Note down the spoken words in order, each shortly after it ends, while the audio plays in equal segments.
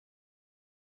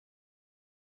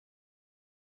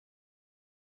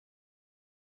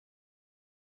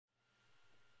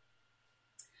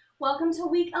Welcome to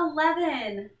week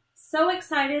 11. So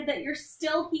excited that you're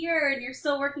still here and you're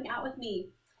still working out with me.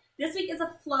 This week is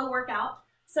a flow workout,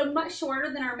 so much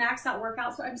shorter than our max out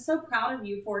workout. So I'm so proud of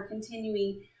you for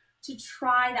continuing to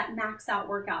try that max out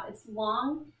workout. It's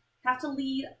long, have to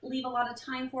leave a lot of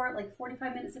time for it, like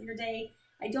 45 minutes of your day.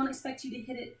 I don't expect you to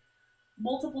hit it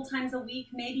multiple times a week,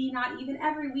 maybe not even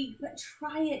every week, but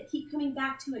try it. Keep coming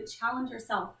back to it. Challenge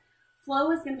yourself. Flow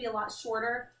is going to be a lot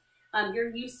shorter.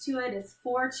 You're used to it. It's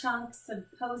 4 chunks of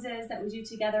poses that we do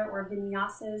together, or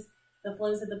vinyasas, the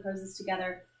flows of the poses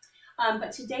together.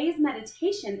 But today's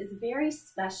meditation is very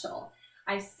special.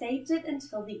 I saved it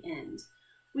until the end.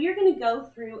 We are going to go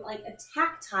through like a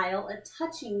tactile, a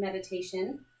touching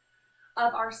meditation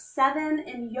of our 7,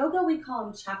 in yoga we call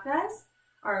them chakras,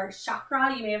 or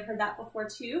chakra. You may have heard that before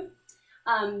too.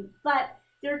 But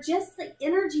they're just the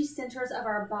energy centers of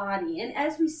our body. And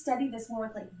as we study this more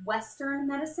with like Western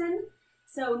medicine,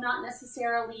 so not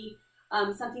necessarily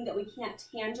something that we can't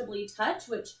tangibly touch,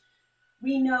 which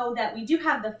we know that we do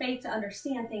have the faith to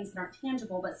understand things that aren't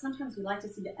tangible, but sometimes we like to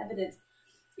see the evidence.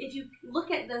 If you look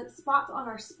at the spots on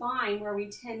our spine where we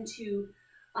tend to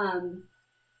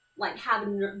like have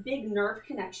big nerve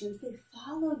connections, they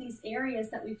follow these areas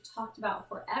that we've talked about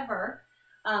forever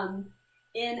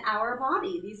in our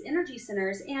body, these energy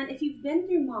centers. And if you've been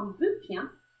through Mom Boot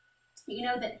Camp, you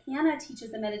know that Hannah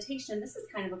teaches a meditation. This is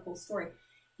kind of a cool story.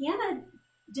 Hannah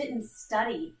didn't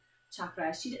study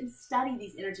chakras. She didn't study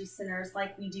these energy centers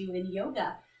like we do in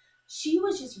yoga. She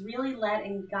was just really led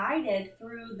and guided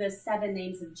through the 7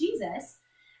 names of Jesus,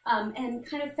 and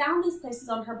kind of found these places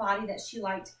on her body that she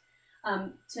liked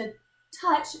to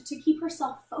touch to keep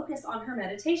herself focused on her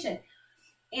meditation.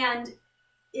 And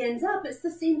ends up, it's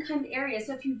the same kind of area.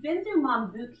 So if you've been through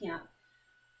Mom Boot Camp,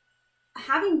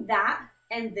 having that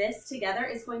and this together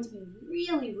is going to be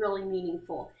really, really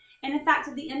meaningful. And in fact,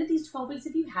 at the end of these 12 weeks,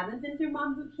 if you haven't been through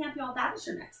Mom Boot Camp, y'all, that is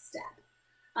your next step.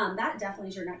 That definitely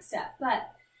is your next step. But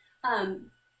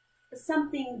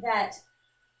something that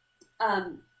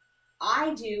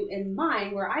I do in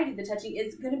mine, where I do the touching,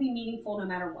 is going to be meaningful no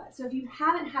matter what. So if you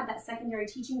haven't had that secondary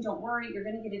teaching, don't worry. You're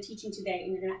going to get a teaching today,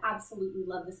 and you're going to absolutely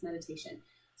love this meditation.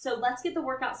 So let's get the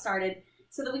workout started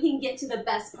so that we can get to the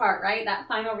best part, right? That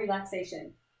final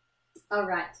relaxation. All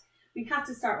right. We have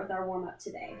to start with our warm-up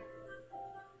today.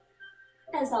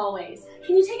 As always,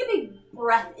 can you take a big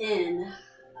breath in?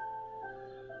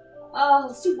 Oh,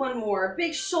 let's do one more.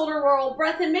 Big shoulder roll,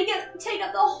 breath in. Make it take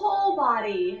up the whole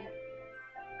body.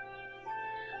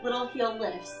 Little heel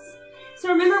lifts. So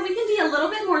remember, we can be a little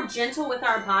bit more gentle with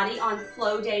our body on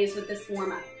flow days with this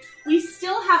warm-up. We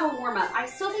still have a warm-up. I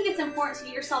still think it's important to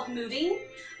get yourself moving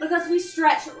because we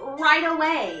stretch right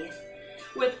away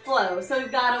with flow. So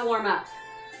we've got to warm up.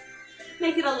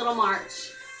 Make it a little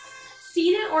march.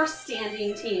 Seated or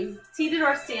standing, team? Seated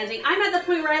or standing? I'm at the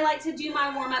point where I like to do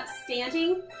my warm-up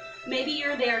standing. Maybe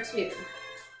you're there too.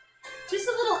 Just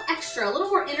a little extra, a little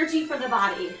more energy for the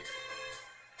body.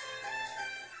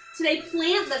 Today,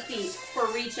 plant the feet for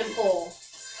reach and pull.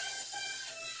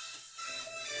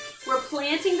 We're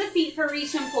planting the feet for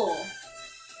reach and pull.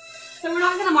 So we're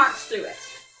not going to march through it.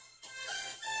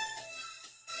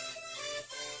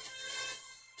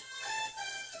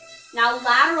 Now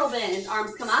lateral bend.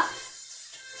 Arms come up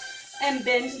and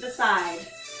bend to the side.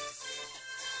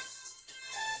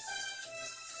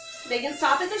 They can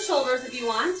stop at the shoulders if you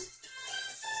want.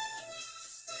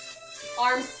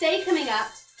 Arms stay coming up.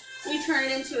 We turn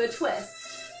it into a twist.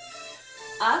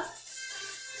 Up,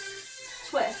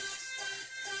 twist.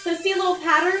 So see a little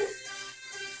pattern?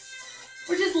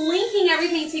 We're just linking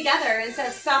everything together instead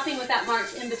of stopping with that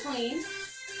march in between.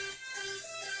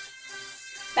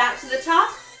 Back to the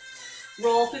top.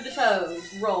 Roll through the toes.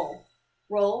 Roll,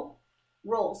 roll,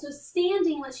 roll. So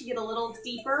standing lets you get a little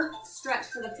deeper stretch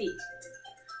for the feet.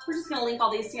 We're just going to link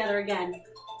all these together again.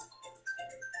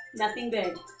 Nothing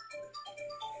big.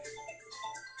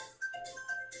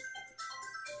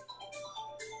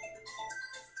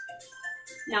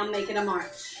 Now make it a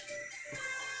march.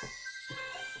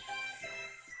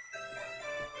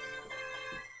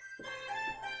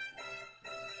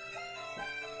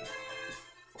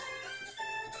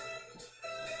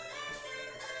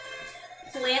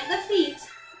 Plant the feet,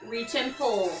 reach and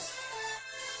pull.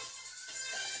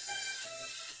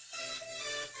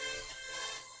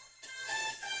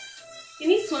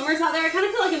 Any swimmers out there? I kind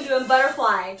of feel like I'm doing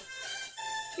butterfly.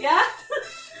 Yeah?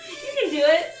 You can do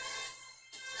it.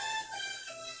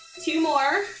 2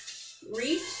 more.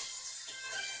 Reach.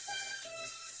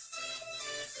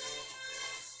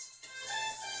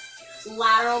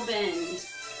 Lateral bend.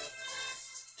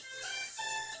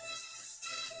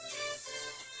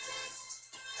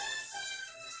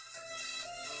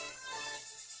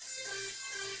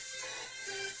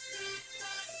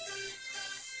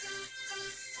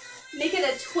 Make it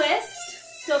a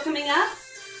twist. Still coming up.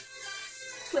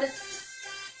 Twist.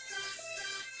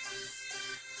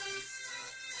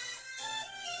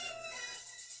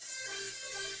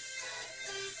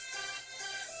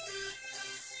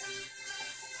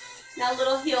 Now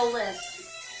little heel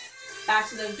lifts. Back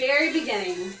to the very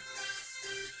beginning.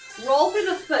 Roll through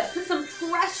the foot. Put some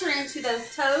pressure into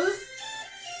those toes.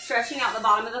 Stretching out the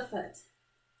bottom of the foot.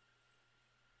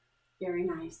 Very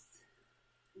nice.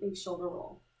 Big shoulder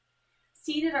roll.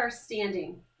 Seated or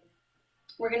standing.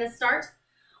 We're going to start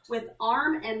with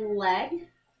arm and leg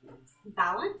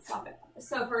balance.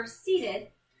 So if we're seated,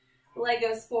 the leg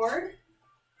goes forward,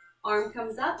 arm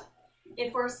comes up.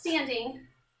 If we're standing,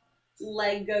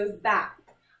 leg goes back.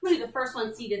 I'm going to do the first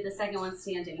one seated, the second one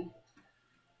standing.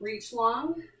 Reach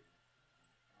long.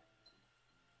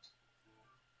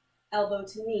 Elbow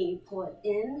to knee, pull it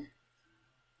in.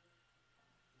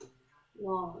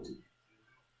 Long.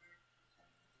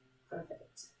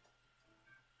 Perfect.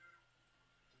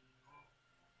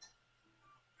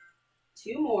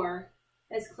 2 more,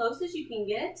 as close as you can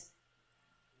get.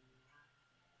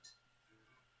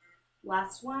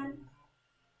 Last one.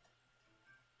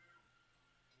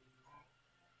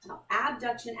 Now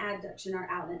abduction, adduction are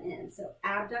out and in. So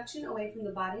abduction away from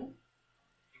the body.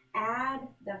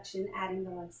 Adduction, adding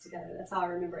the legs together. That's how I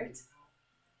remember it.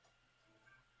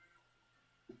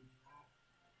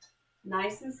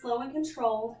 Nice and slow and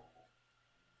controlled.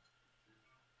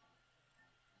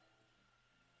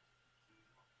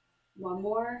 One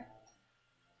more.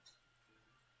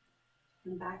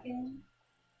 And back in.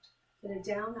 Get it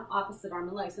down. Now opposite arm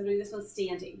and leg. So I'm doing this one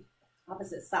standing.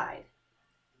 Opposite side.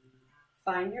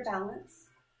 Find your balance.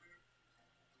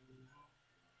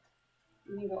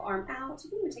 You can go arm out. You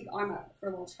can even take arm up for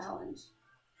a little challenge.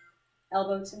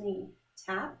 Elbow to knee.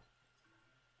 Tap.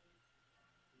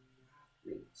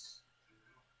 Reach.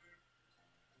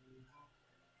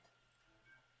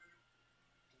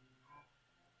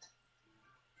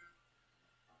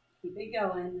 Keep it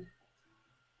going.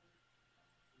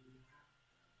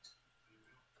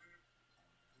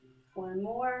 One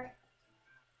more.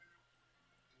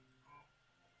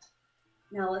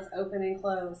 Now let's open and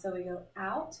close. So we go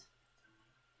out,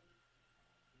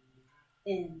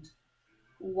 in.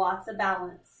 Lots of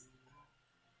balance.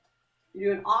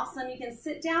 You're doing awesome. You can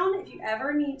sit down if you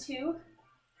ever need to,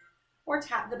 or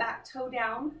tap the back toe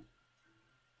down.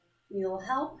 Need a little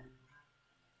help.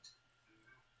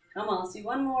 Come on, let's do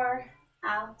one more.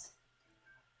 Out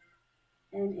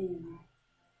and in.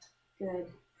 Good.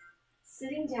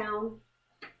 Sitting down,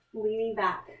 leaning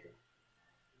back.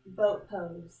 Boat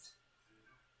pose.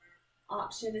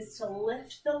 Option is to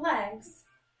lift the legs.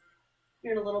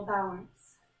 You're in a little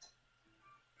balance.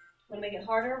 Want to make it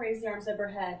harder? Raise the arms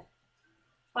overhead.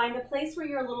 Find a place where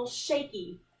you're a little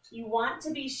shaky. You want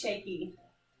to be shaky.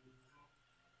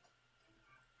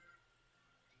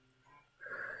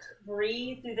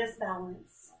 Breathe through this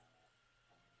balance.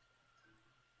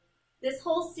 This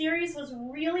whole series was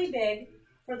really big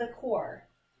for the core.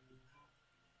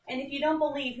 And if you don't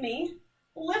believe me,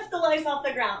 lift the legs off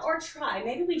the ground or try.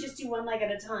 Maybe we just do one leg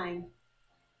at a time,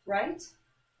 right?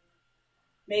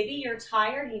 Maybe you're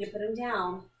tired, you need to put them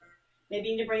down. Maybe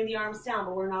you need to bring the arms down,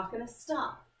 but we're not going to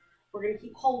stop. We're going to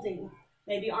keep holding.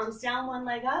 Maybe arms down, one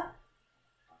leg up.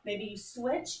 Maybe you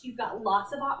switch. You've got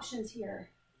lots of options here.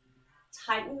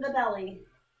 Tighten the belly.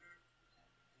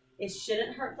 It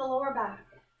shouldn't hurt the lower back.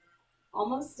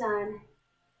 Almost done.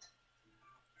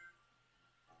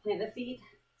 Plant the feet,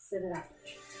 sit it up.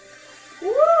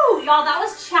 Woo! Y'all, that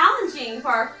was challenging for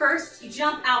our first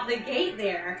jump out the gate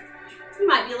there. You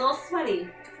might be a little sweaty.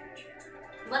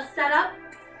 Let's set up.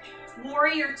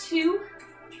 Warrior 2,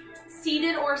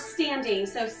 seated or standing.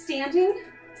 So standing,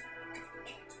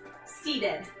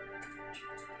 seated.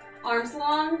 Arms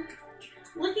long.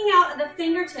 Looking out at the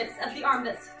fingertips of the arm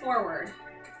that's forward.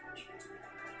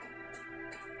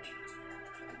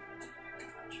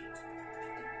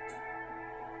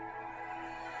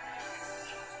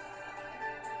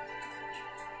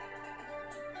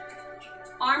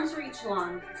 Arms reach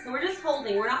long. So we're just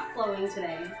holding, we're not flowing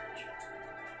today.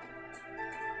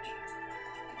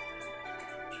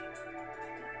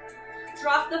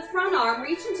 Drop the front arm,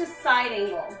 reach into side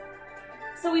angle.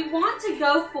 So we want to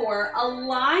go for a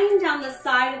line down the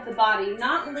side of the body,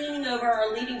 not leaning over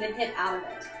or leaving the hip out of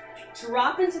it.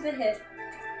 Drop into the hip,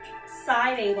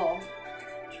 side angle.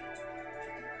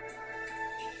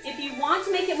 If you want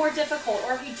to make it more difficult,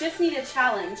 or if you just need a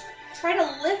challenge, try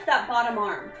to lift that bottom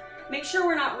arm. Make sure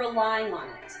we're not relying on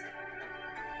it.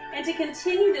 And to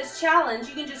continue this challenge,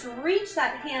 you can just reach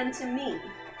that hand to me.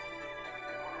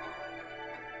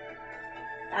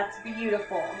 That's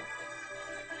beautiful.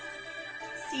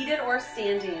 seated or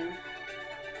standing.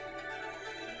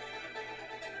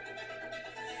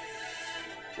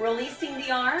 Releasing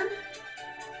the arm,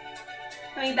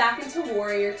 coming back into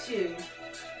warrior two.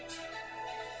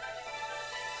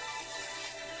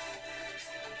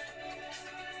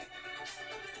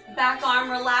 Back arm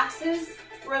relaxes,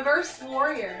 reverse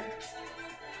warrior.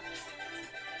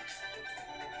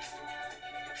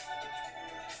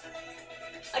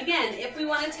 Again, if we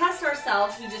want to test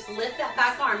ourselves, we just lift that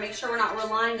back arm. Make sure we're not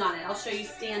relying on it. I'll show you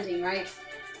standing, right?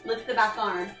 Lift the back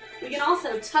arm. We can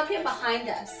also tuck it behind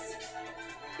us.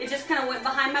 It just kind of went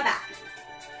behind my back.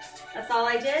 That's all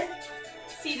I did.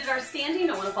 Seated or standing,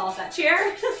 don't want to fall off that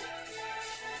chair.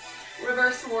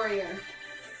 Reverse warrior.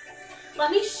 Let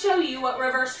me show you what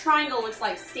reverse triangle looks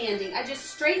like standing. I just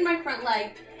straighten my front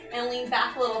leg and lean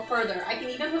back a little further. I can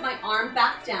even put my arm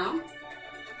back down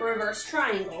for reverse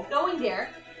triangle. Going there,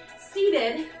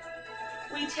 seated,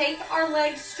 we take our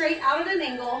legs straight out at an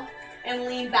angle and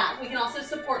lean back. We can also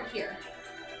support here.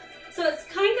 So it's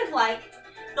kind of like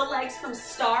the legs from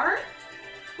star,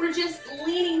 we're just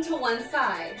leaning to one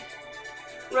side.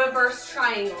 Reverse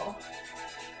triangle.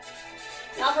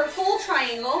 Now for full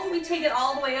triangle, we take it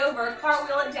all the way over,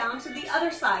 cartwheel it down to the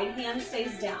other side, hand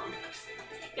stays down.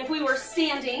 If we were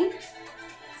standing,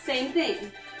 same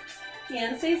thing.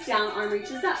 Hand stays down, arm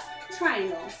reaches up,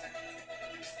 triangle.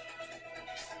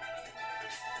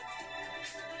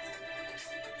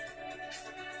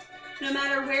 No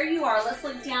matter where you are, let's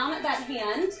look down at that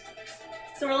hand.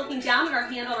 So we're looking down at our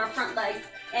hand on our front leg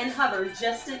and hover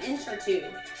just an inch or two.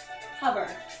 Hover.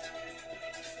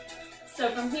 So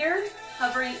from here,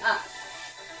 hovering up.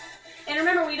 And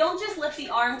remember, we don't just lift the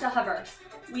arm to hover.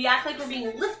 We act like we're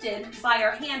being lifted by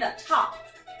our hand up top,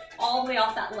 all the way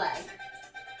off that leg.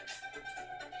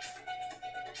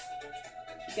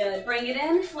 Good, bring it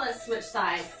in. Let's switch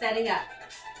sides, setting up.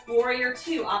 Warrior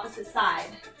two, opposite side.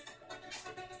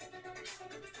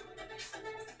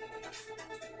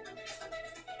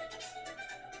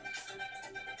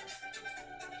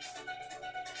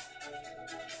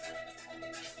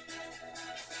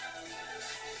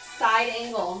 Side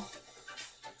angle.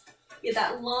 Get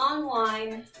that long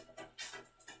line.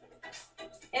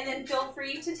 And then feel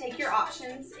free to take your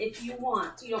options if you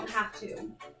want. You don't have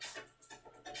to.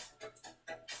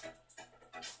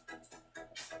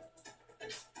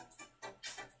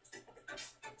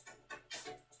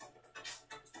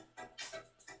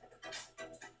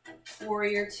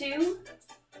 Warrior two.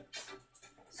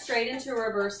 Straight into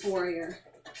reverse warrior.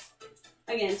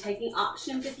 Again, taking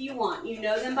options if you want. You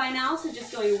know them by now, so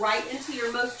just going right into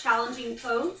your most challenging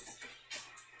pose.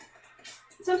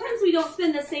 Sometimes we don't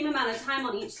spend the same amount of time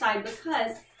on each side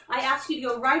because I ask you to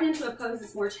go right into a pose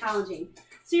that's more challenging.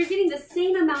 So you're getting the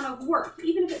same amount of work,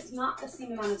 even if it's not the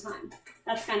same amount of time.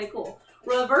 That's kind of cool.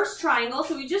 Reverse triangle,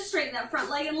 so we just straighten that front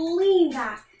leg and lean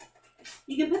back.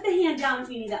 You can put the hand down if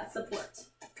you need that support.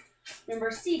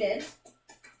 Remember, seated,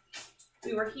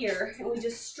 we were here, and we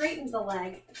just straightened the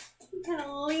leg. You kind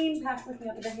of lean back, looking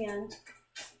up at the hand.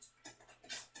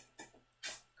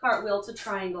 Cartwheel to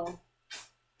triangle.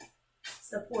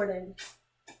 Supported.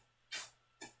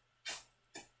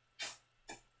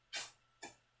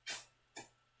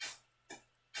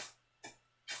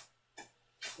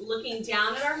 Looking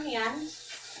down at our hand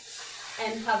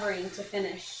and hovering to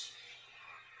finish.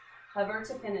 Hover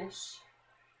to finish.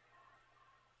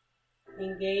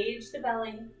 Engage the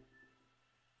belly.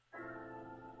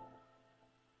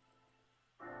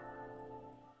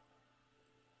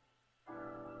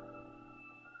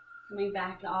 Coming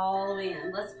back all the way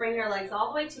in. Let's bring our legs all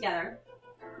the way together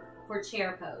for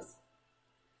chair pose.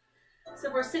 So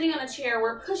if we're sitting on a chair,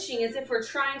 we're pushing as if we're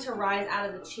trying to rise out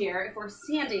of the chair. If we're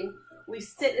standing, we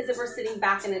sit as if we're sitting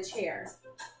back in a chair.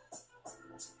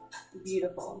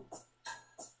 Beautiful.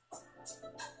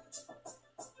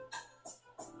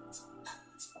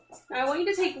 Now I want you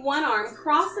to take one arm,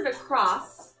 cross it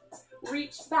across,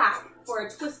 reach back for a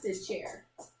twisted chair.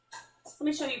 So let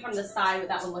me show you from the side what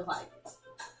that would look like.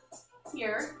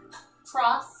 Here,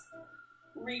 cross,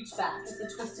 reach back.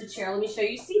 It's a twisted chair. Let me show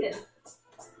you seated.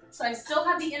 So I still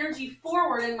have the energy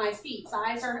forward in my feet.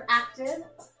 Thighs are active.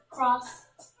 Cross,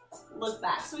 look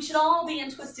back. So we should all be in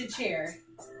twisted chair.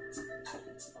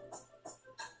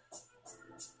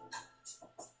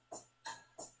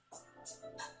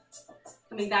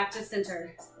 Coming back to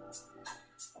center.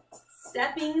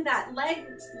 Stepping that leg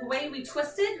the way we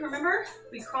twisted. Remember,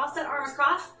 we cross that arm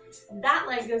across. That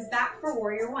leg goes back for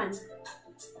warrior one.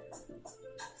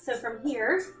 So from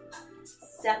here,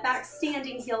 step back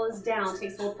standing, heel is down,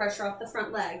 takes a little pressure off the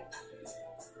front leg.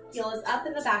 Heel is up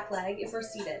in the back leg if we're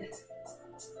seated.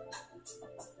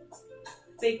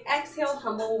 Big exhale,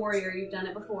 humble warrior, you've done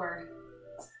it before.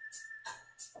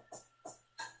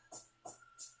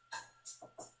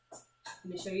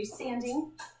 Let me show you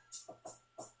standing.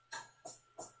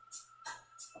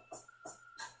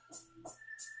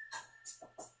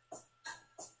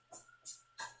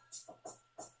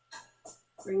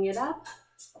 Bring it up,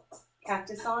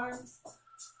 cactus arms,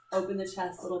 open the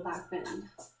chest, little back bend.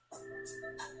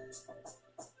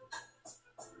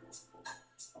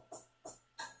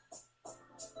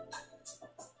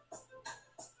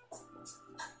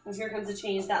 And here comes a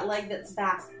change, that leg that's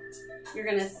back. You're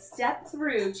gonna step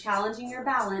through, challenging your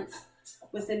balance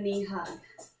with a knee hug.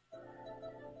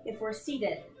 If we're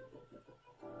seated,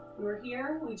 we're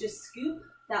here, we just scoop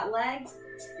that leg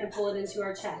and pull it into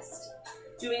our chest.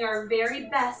 Doing our very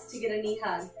best to get a knee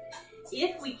hug.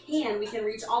 If we can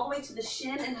reach all the way to the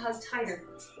shin and hug tighter.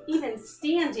 Even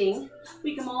standing,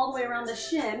 we come all the way around the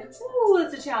shin. Ooh,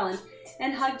 that's a challenge.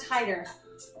 And hug tighter.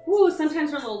 Ooh,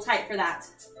 sometimes we're a little tight for that.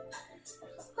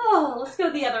 Oh, let's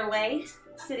go the other way.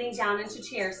 Sitting down into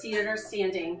chair, seated or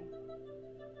standing.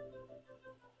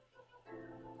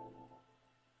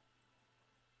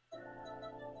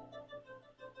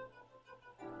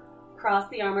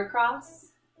 Cross the arm across.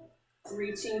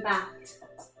 Reaching back,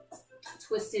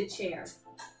 twisted chair.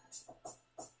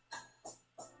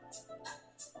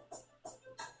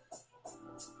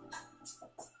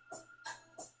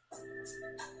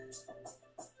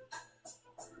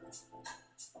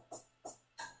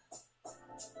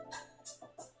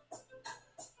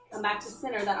 Come back to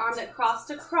center. That arm that crossed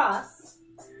across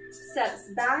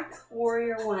steps back,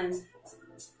 warrior one.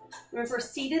 Remember, if we're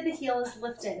seated, the heel is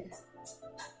lifted.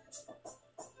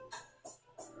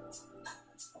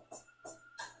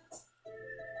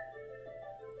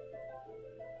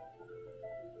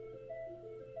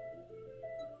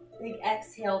 Big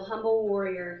exhale, humble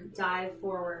warrior, dive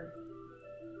forward,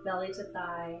 belly to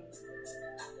thigh.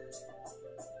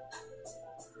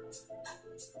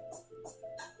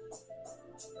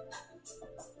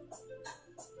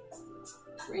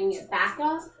 Bring it back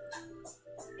up,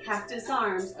 cactus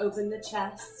arms, open the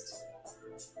chest.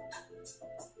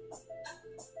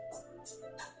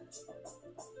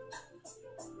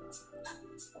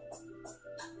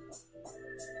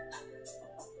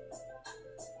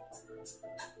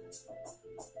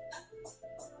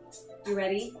 You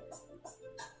ready?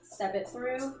 Step it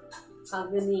through,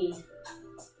 hug the knee.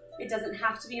 It doesn't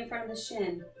have to be in front of the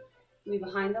shin. It can be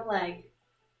behind the leg.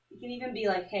 You can even be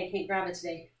like, hey, can't grab it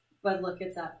today. But look,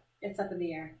 it's up. It's up in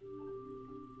the air.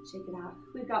 Shake it out.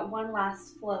 We've got one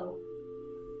last flow.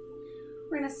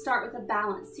 We're gonna start with a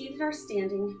balance, seated or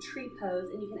standing, tree pose,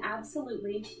 and you can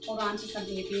absolutely hold on to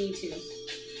something if you need to.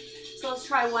 So let's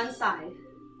try one side.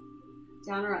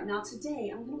 Down or up. Now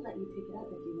today, I'm gonna let you pick it up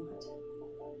if you want.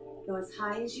 Go as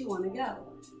high as you want to go.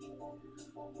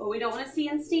 What we don't want to see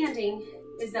in standing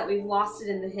is that we've lost it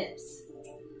in the hips.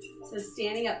 So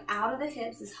standing up out of the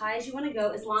hips as high as you want to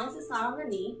go, as long as it's not on the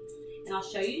knee. And I'll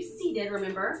show you seated,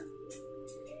 remember,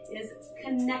 is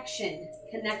connection.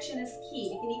 Connection is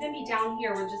key. It can even be down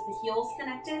here where just the heel's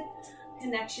connected.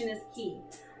 Connection is key.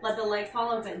 Let the leg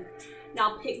fall open.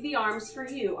 Now pick the arms for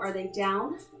you. Are they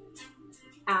down,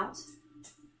 out,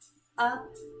 up,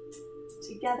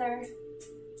 together?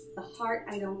 The heart,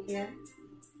 I don't care.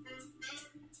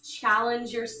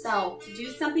 Challenge yourself to do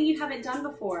something you haven't done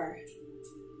before.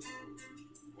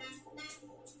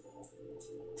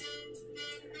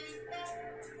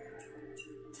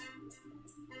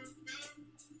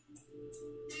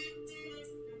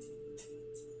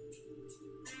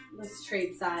 Let's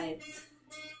trade sides.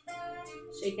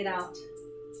 Shake it out.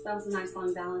 That was a nice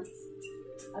long balance.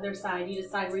 Other side, you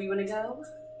decide where you want to go.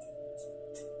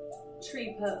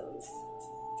 Tree pose.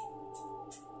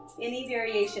 Any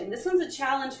variation. This one's a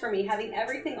challenge for me, having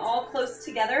everything all close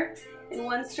together in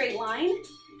one straight line.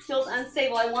 Feels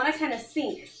unstable. I want to kind of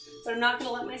sink, but I'm not going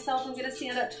to let myself. I'm going to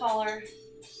stand up taller.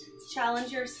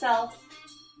 Challenge yourself.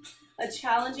 A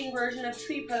challenging version of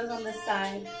tree pose on this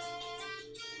side.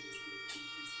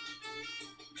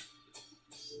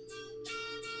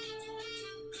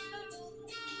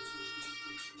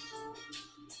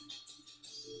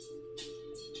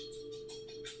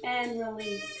 And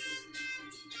release.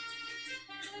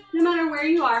 No matter where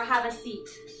you are, have a seat.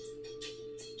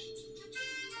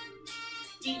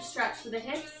 Deep stretch for the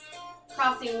hips,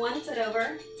 crossing one foot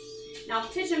over. Now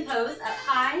pigeon pose up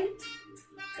high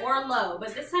or low,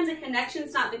 but this time the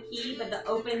connection's not the key, but the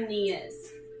open knee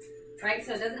is. Right,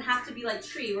 so it doesn't have to be like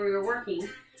tree where you're working.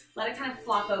 Let it kind of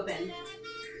flop open.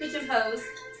 Pigeon pose,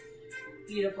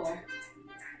 beautiful.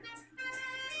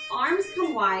 Arms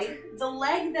come wide, the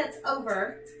leg that's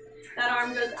over, that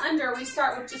arm goes under. We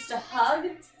start with just a hug,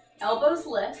 elbows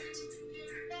lift,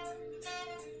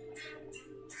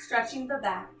 stretching the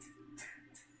back.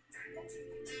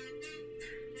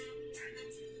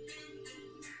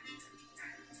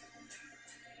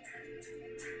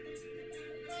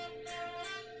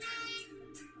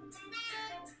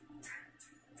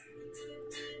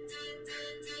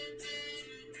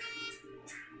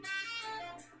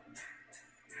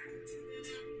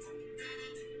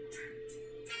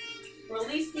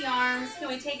 Release the arms. Can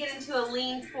we take it into a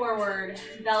lean forward,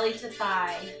 belly to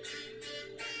thigh?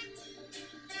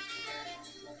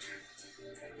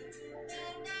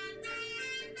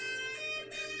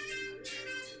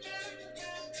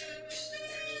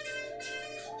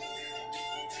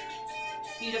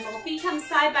 Beautiful. Feet come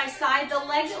side by side. The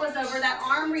leg that was over, that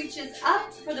arm reaches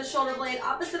up for the shoulder blade,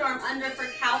 opposite arm under for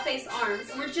cow face arms.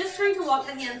 And we're just trying to walk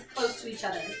the hands close to each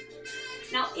other.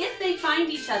 Now, if they find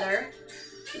each other,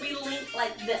 we link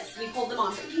like this. We hold them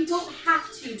on, but you don't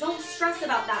have to. Don't stress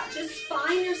about that. Just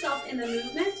find yourself in the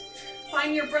movement.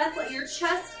 Find your breath. Let your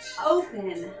chest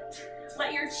open.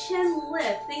 Let your chin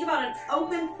lift. Think about an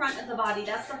open front of the body.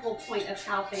 That's the whole point of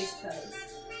cow face pose.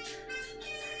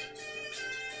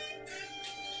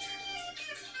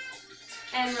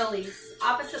 And release.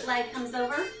 Opposite leg comes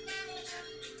over.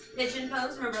 Pigeon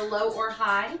pose. Remember, low or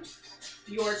high.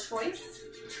 Your choice.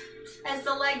 As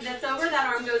the leg that's over, that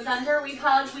arm goes under, we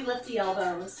hug, we lift the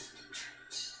elbows.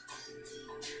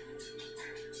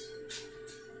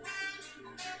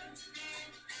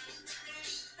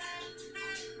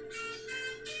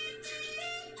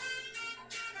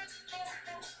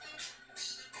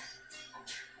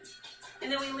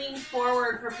 And then we lean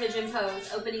forward for pigeon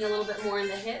pose, opening a little bit more in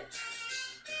the hips.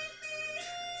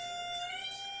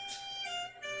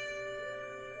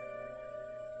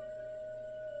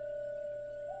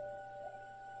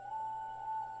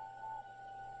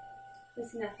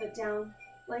 Placing that foot down,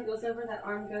 leg goes over, that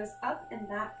arm goes up and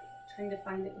back, trying to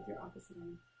find it with your opposite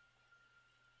arm.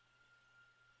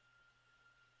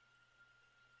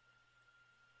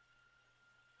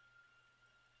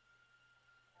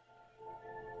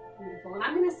 Beautiful. And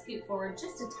I'm going to scoot forward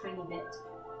just a tiny bit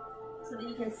so that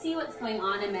you can see what's going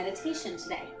on in meditation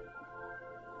today.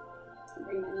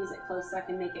 Bring my music close so I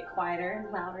can make it quieter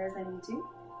and louder as I need to.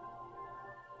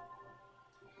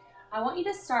 I want you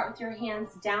to start with your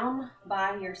hands down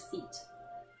by your seat.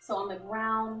 So on the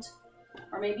ground,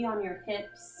 or maybe on your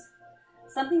hips,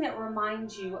 something that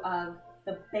reminds you of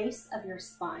the base of your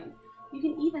spine. You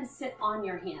can even sit on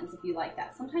your hands if you like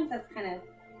that. Sometimes that's kind of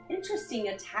interesting,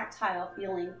 a tactile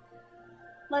feeling.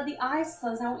 Let the eyes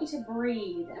close. I want you to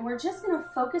breathe. And we're just going to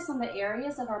focus on the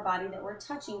areas of our body that we're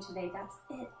touching today. That's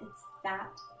it. It's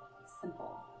that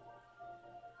simple.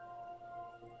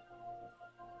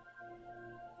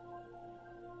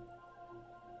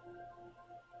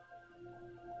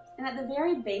 And at the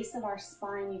very base of our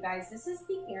spine, you guys, this is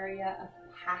the area of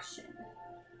passion.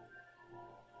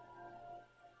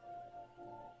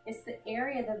 It's the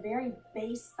area, the very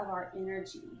base of our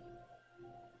energy.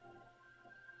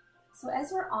 So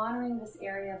as we're honoring this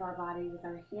area of our body with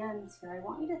our hands here, I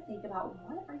want you to think about,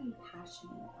 what are you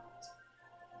passionate about?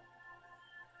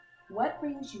 What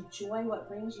brings you joy? What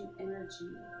brings you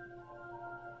energy?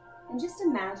 And just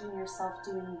imagine yourself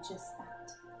doing just that.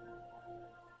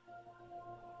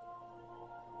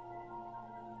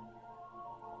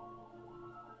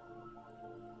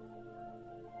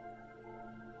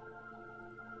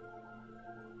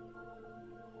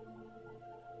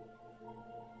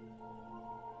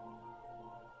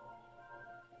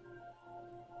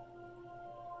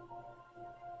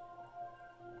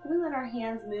 We let our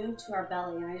hands move to our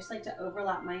belly, and I just like to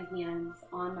overlap my hands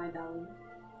on my belly.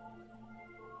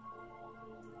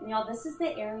 And y'all, this is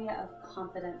the area of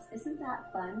confidence. Isn't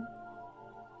that fun?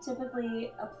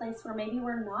 Typically a place where maybe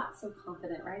we're not so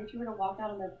confident, right? If you were to walk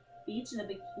out on the beach in a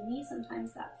bikini,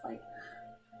 sometimes that's like,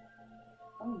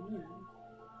 oh man.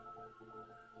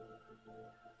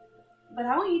 But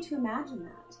I want you to imagine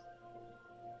that.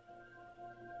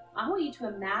 I want you to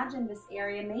imagine this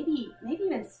area, maybe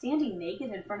even standing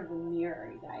naked in front of a mirror,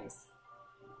 you guys.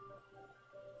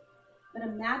 But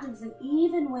imagine this, and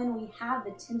even when we have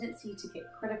the tendency to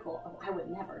get critical, oh, I would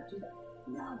never do that.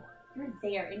 No, you're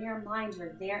there in your mind,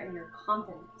 you're there and you're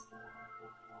confident.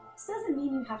 This doesn't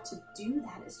mean you have to do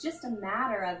that. It's just a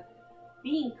matter of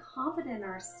being confident in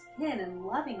our skin and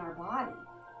loving our body.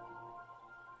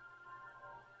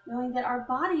 Knowing that our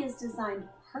body is designed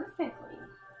perfectly.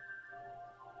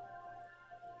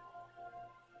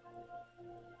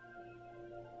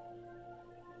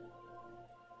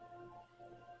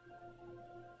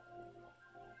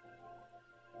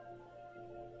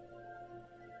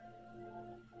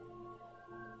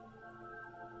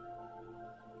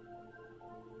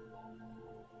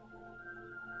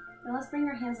 Now let's bring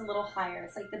our hands a little higher.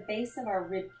 It's like the base of our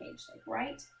rib cage, like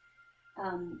right,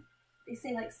 they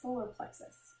say like solar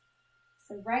plexus.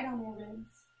 So right on your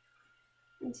ribs.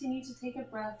 Continue to take a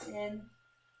breath in.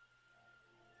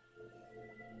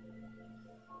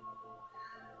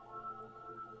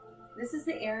 This is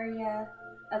the area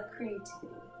of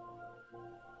creativity.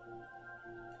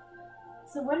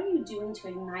 So what are you doing to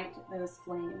ignite those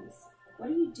flames? What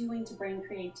are you doing to bring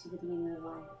creativity in your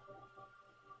life?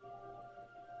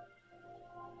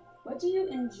 What do you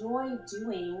enjoy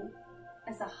doing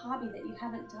as a hobby that you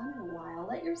haven't done in a while?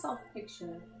 Let yourself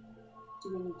picture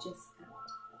doing just that.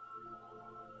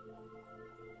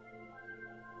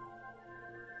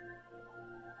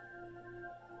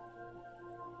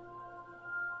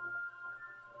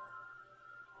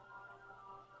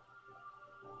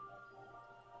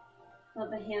 Let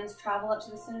the hands travel up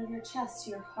to the center of your chest,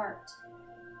 to your heart.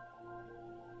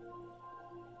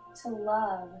 To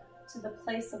love, to the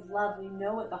place of love. We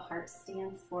know what the heart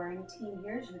stands for. And team,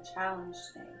 here's your challenge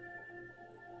today.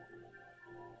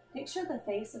 Picture the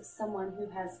face of someone who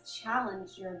has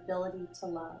challenged your ability to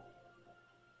love.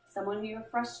 Someone who you're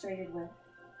frustrated with.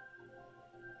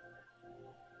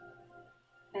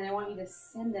 And I want you to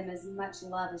send them as much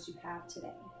love as you have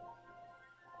today.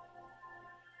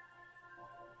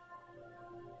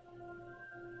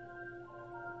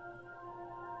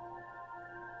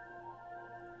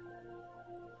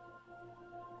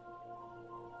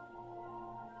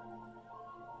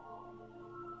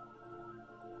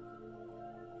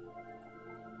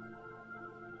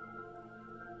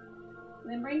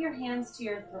 Then bring your hands to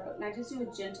your throat, and I just do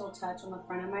a gentle touch on the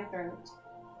front of my throat.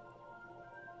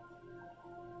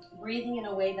 Breathing in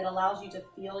a way that allows you to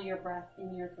feel your breath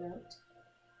in your throat.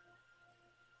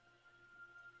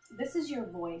 This is your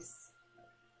voice.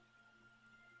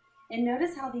 And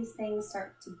notice how these things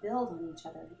start to build on each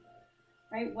other,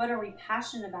 right? What are we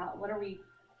passionate about? What are we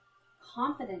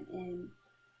confident in?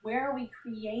 Where are we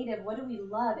creative? What do we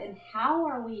love? And how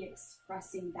are we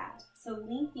expressing that? So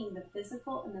linking the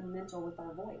physical and the mental with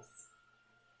our voice.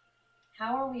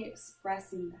 How are we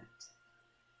expressing that?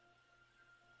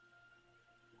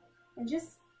 And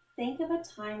just think of a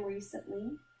time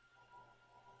recently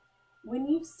when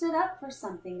you've stood up for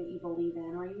something that you believe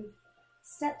in, or you've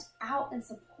stepped out and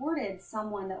supported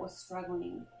someone that was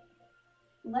struggling.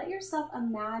 Let yourself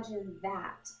imagine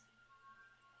that.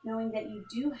 Knowing that you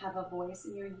do have a voice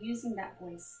and you're using that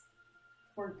voice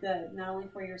for good, not only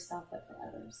for yourself, but for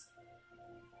others.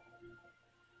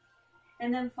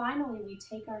 And then finally, we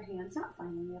take our hands, not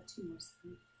finally, we have two more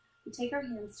seconds. We take our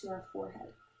hands to our forehead.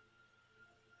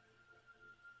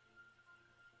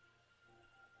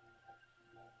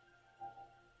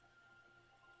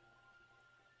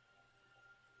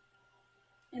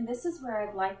 And this is where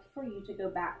I'd like for you to go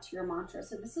back to your mantra.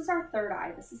 So this is our third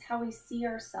eye. This is how we see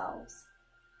ourselves.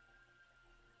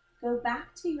 Go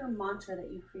back to your mantra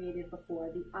that you created before,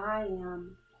 the I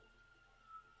am.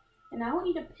 And I want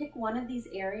you to pick one of these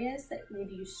areas that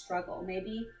maybe you struggle.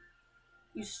 Maybe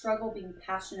you struggle being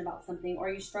passionate about something, or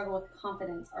you struggle with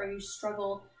confidence, or you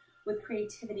struggle with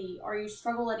creativity, or you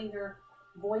struggle letting your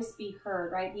voice be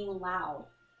heard, right? Being loud.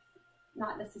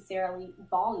 Not necessarily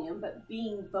volume, but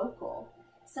being vocal.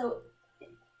 So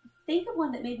think of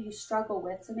one that maybe you struggle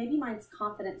with. So maybe mine's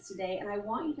confidence today. And I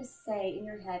want you to say in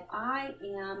your head, I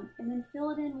am, and then fill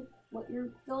it in with what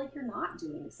you feel like you're not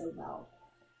doing so well.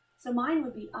 So mine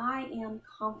would be, I am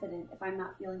confident if I'm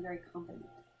not feeling very confident.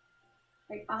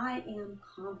 Right? I am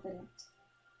confident.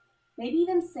 Maybe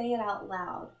even say it out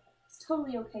loud. It's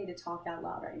totally okay to talk out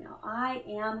loud right now. I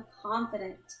am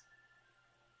confident.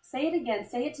 Say it again.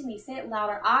 Say it to me. Say it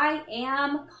louder. I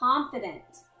am confident.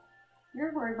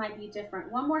 Your word might be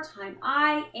different. One more time.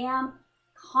 I am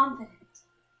confident.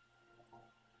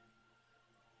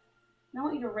 Now I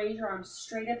want you to raise your arms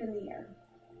straight up in the air.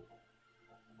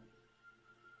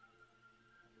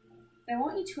 I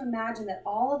want you to imagine that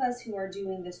all of us who are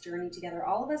doing this journey together,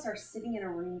 all of us are sitting in a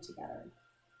room together.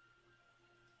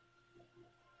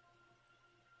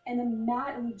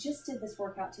 And we just did this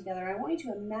workout together. I want you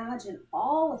to imagine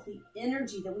all of the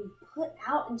energy that we've put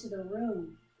out into the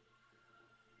room.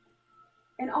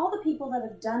 And all the people that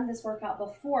have done this workout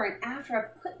before and after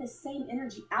have put this same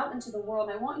energy out into the world.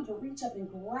 And I want you to reach up and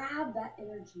grab that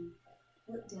energy,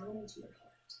 pull it down into your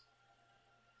heart.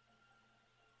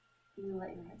 And then let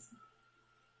your eyes open.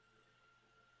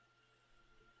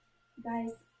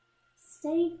 Guys,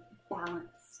 stay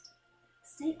balanced.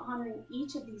 Stay honoring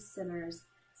each of these centers.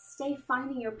 Stay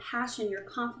finding your passion, your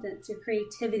confidence, your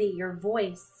creativity, your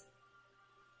voice.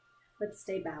 But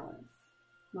stay balanced.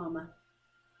 Mama.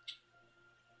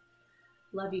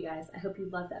 Love you guys. I hope you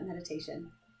love that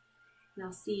meditation. And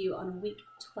I'll see you on week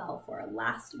 12 for our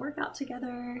last workout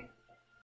together.